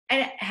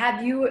And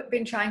have you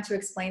been trying to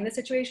explain the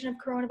situation of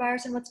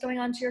coronavirus and what's going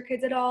on to your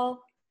kids at all?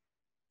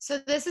 So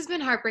this has been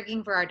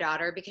heartbreaking for our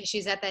daughter because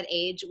she's at that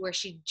age where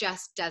she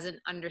just doesn't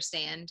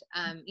understand.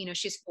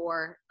 She's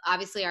 4.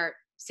 Obviously, our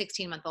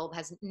 16-month-old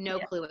has no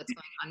Yeah. clue what's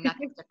going on.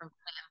 Nothing's different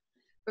for him.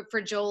 But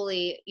for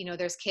Jolie,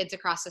 there's kids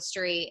across the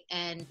street,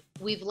 and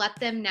we've let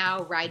them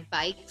now ride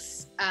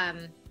bikes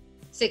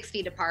 6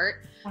 feet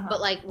apart. Uh-huh. But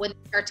like when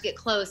they start to get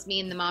close, me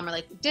and the mom are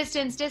like,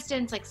 distance,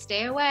 like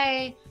stay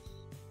away.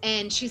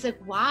 And she's like,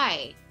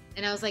 why?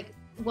 And I was like,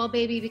 well,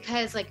 baby,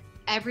 because like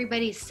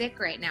everybody's sick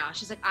right now.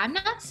 She's like, I'm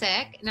not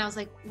sick. And I was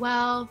like,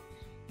 well,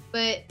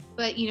 but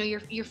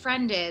your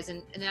friend is.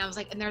 And then I was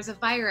like, and there's a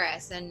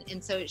virus.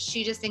 And so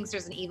she just thinks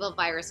there's an evil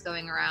virus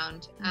going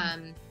around.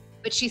 Mm-hmm.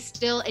 But she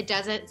still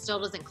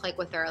doesn't click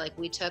with her. Like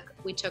we took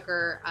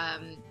her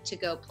to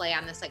go play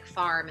on this like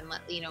farm and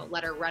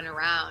let her run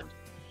around.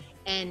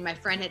 And my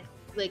friend had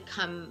like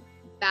come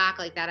back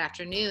like that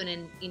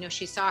afternoon, and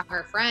she saw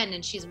her friend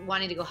and she's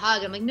wanting to go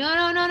hug. I'm like, no.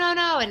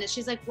 And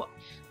she's like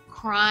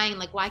crying,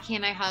 like, why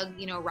can't I hug,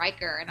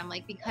 Riker? And I'm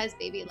like, because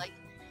baby, like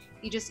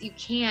you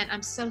can't.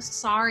 I'm so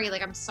sorry.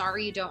 Like, I'm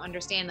sorry you don't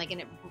understand. Like,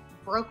 and it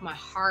broke my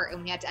heart,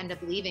 and we had to end up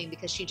leaving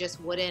because she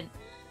just wouldn't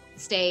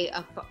stay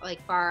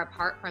far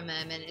apart from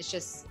him. And it's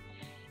just,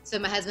 so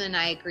my husband and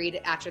I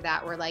agreed after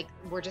that,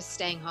 we're just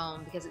staying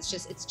home because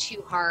it's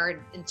too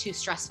hard and too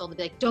stressful to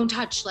be like, don't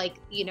touch,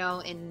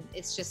 and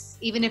it's just,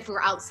 even if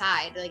we're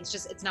outside, like,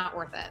 it's not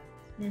worth it.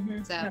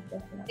 Mm-hmm. So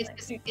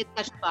it's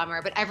such a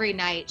bummer. But every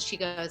night she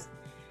goes,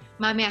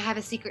 Mommy, I have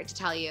a secret to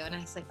tell you. And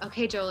I was like,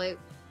 okay, Jolie.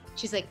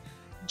 She's like,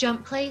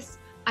 jump place,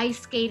 ice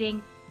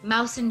skating,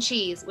 mouse and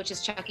cheese, which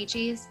is Chuck E.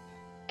 Cheese.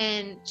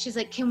 And she's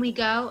like, can we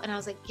go? And I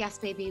was like, yes,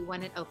 baby,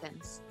 when it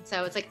opens.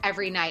 So it's like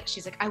every night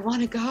she's like, I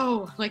want to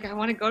go. Like, I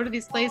want to go to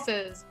these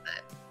places.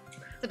 But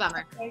it's a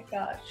bummer. Oh my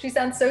gosh. She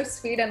sounds so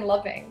sweet and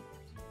loving.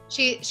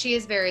 She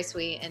is very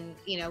sweet, and,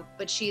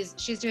 but she's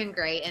doing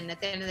great. And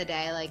at the end of the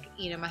day, like,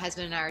 my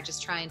husband and I are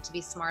just trying to be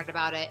smart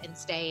about it and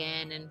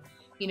stay in. And,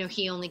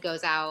 he only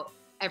goes out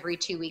every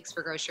 2 weeks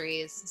for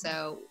groceries.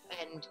 So,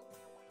 and,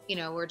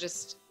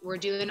 we're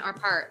doing our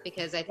part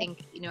because I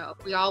think,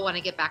 we all want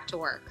to get back to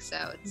work.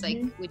 So it's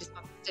like, we just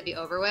want it to be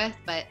over with.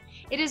 But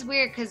it is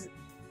weird because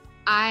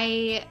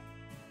I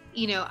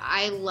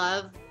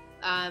love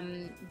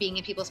being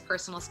in people's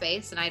personal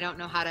space, and I don't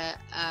know how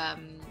to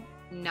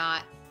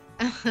not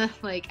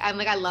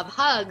I love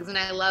hugs, and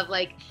I love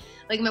like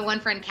my one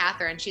friend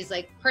Catherine, she's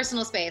like,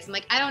 personal space. I'm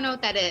like, I don't know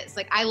what that is.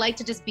 Like, I like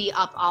to just be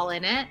up all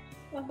in it.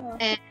 Uh-huh.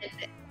 And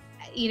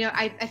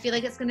I feel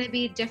like it's going to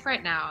be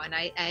different now, and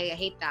I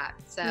hate that.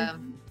 So I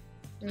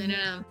don't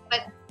know.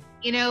 But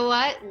you know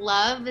what?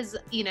 Love is,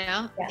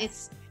 Yes.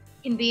 It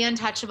can be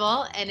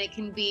untouchable, and it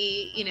can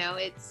be,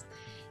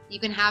 you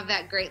can have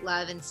that great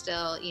love and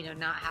still,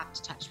 not have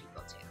to touch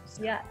people too.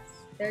 So. Yes,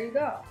 there you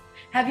go.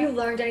 Have you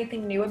learned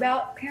anything new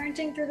about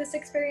parenting through this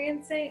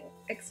experience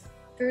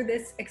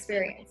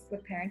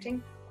with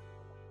parenting?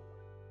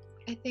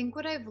 I think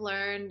what I've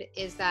learned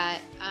is that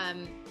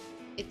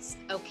it's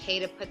okay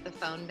to put the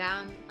phone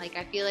down. Like,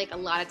 I feel like a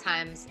lot of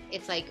times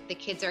it's like the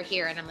kids are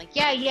here and I'm like,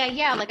 yeah.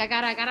 Like, I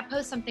gotta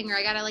post something, or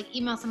I gotta like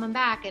email someone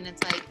back. And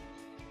it's like,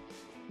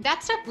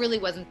 that stuff really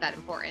wasn't that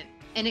important.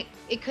 And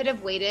it could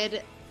have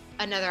waited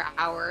another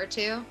hour or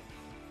two,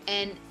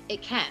 and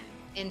it can.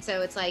 And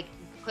so it's like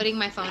putting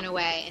my phone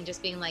away and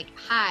just being like,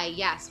 hi,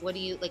 yes, what do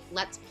you like?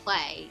 Let's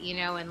play,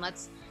 and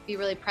let's be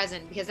really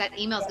present, because that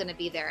email is going to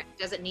be there. It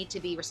doesn't need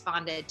to be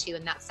responded to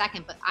in that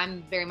second, but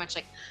I'm very much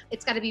like,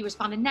 it's got to be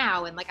responded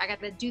now. And like, I got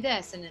to do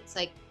this. And it's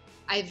like,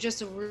 I've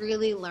just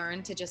really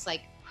learned to just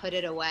like put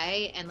it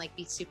away and like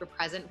be super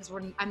present, because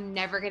I'm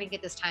never going to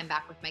get this time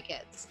back with my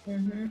kids.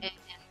 And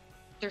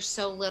they're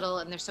so little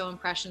and they're so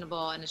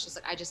impressionable. And it's just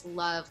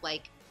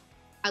like,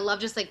 I love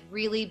just like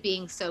really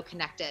being so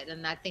connected.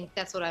 And I think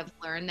that's what I've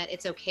learned, that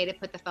it's okay to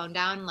put the phone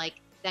down. Like,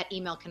 that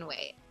email can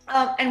wait.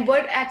 And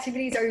what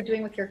activities are you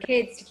doing with your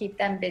kids to keep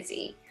them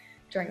busy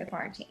during the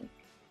quarantine?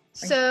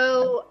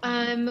 So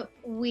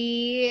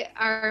we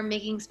are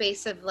making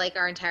space of like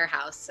our entire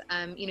house.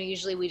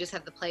 Usually we just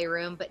have the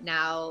playroom, but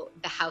now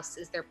the house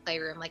is their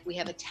playroom. Like, we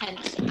have a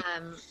tent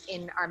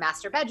in our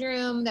master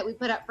bedroom that we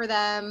put up for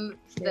them.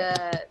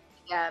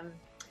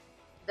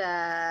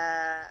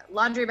 The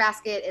laundry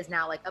basket is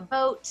now like a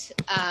boat.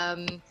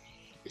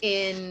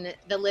 In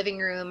the living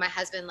room, my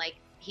husband, like,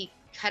 he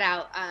cut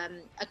out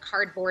a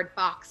cardboard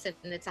box,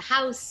 and it's a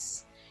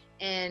house.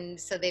 And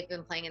so they've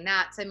been playing in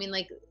that. So I mean,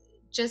 like,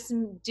 just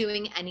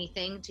doing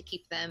anything to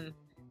keep them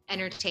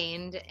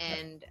entertained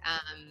and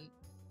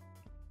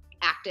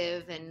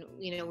active. And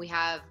we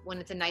have, when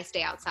it's a nice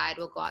day outside,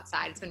 we'll go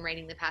outside. It's been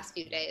raining the past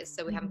few days,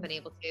 so we haven't been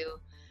able to.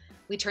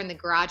 We turned the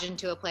garage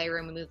into a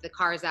playroom. We moved the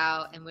cars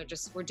out, and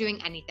we're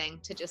doing anything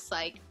to just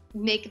like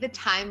make the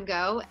time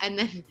go. And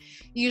then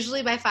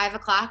usually by 5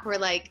 o'clock, we're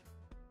like,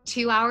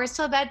 2 hours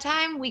till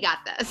bedtime. We got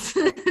this.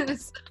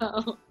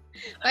 So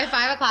by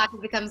 5 o'clock,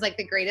 it becomes like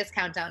the greatest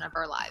countdown of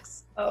our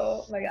lives.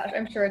 Oh my gosh,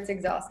 I'm sure it's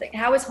exhausting.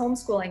 How is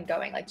homeschooling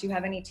going? Like, do you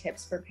have any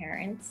tips for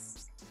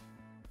parents?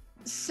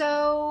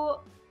 So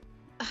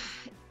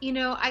You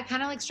know, I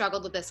kind of like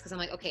struggled with this because I'm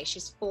like, okay,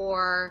 she's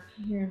 4,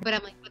 Mhm. but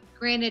I'm like, but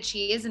granted,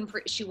 she was in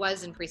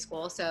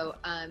preschool, so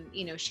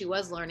you know, she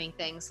was learning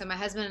things. So my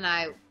husband and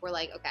I were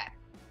like, okay,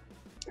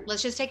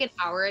 let's just take an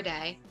hour a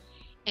day,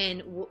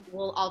 and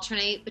we'll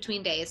alternate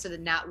between days so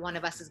that not one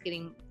of us is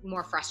getting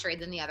more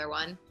frustrated than the other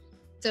one.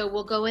 So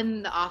we'll go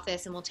in the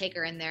office and we'll take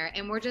her in there,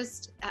 and we're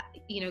just,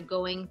 you know,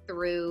 going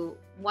through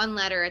one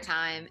letter at a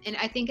time. And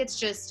I think it's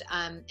just,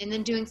 and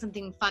then doing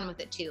something fun with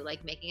it too,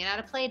 like making it out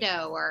of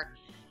Play-Doh, or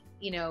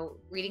you know,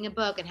 reading a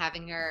book and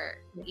having her,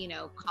 you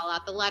know, call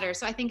out the letter.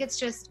 So I think it's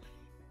just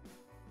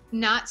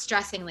not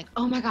stressing like,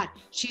 oh my God,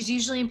 she's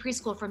usually in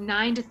preschool from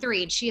 9 to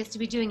 3 and she has to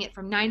be doing it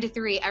from 9 to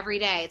 3 every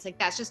day. It's like,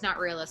 that's just not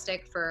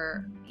realistic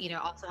for, you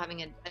know, also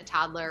having a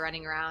toddler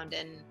running around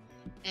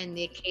and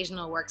the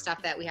occasional work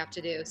stuff that we have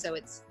to do. So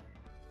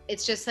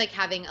it's just like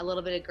having a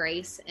little bit of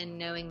grace and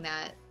knowing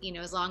that, you know,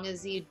 as long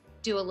as you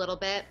do a little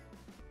bit,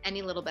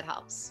 any little bit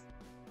helps.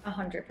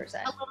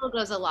 100%. A little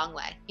goes a long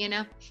way, you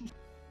know?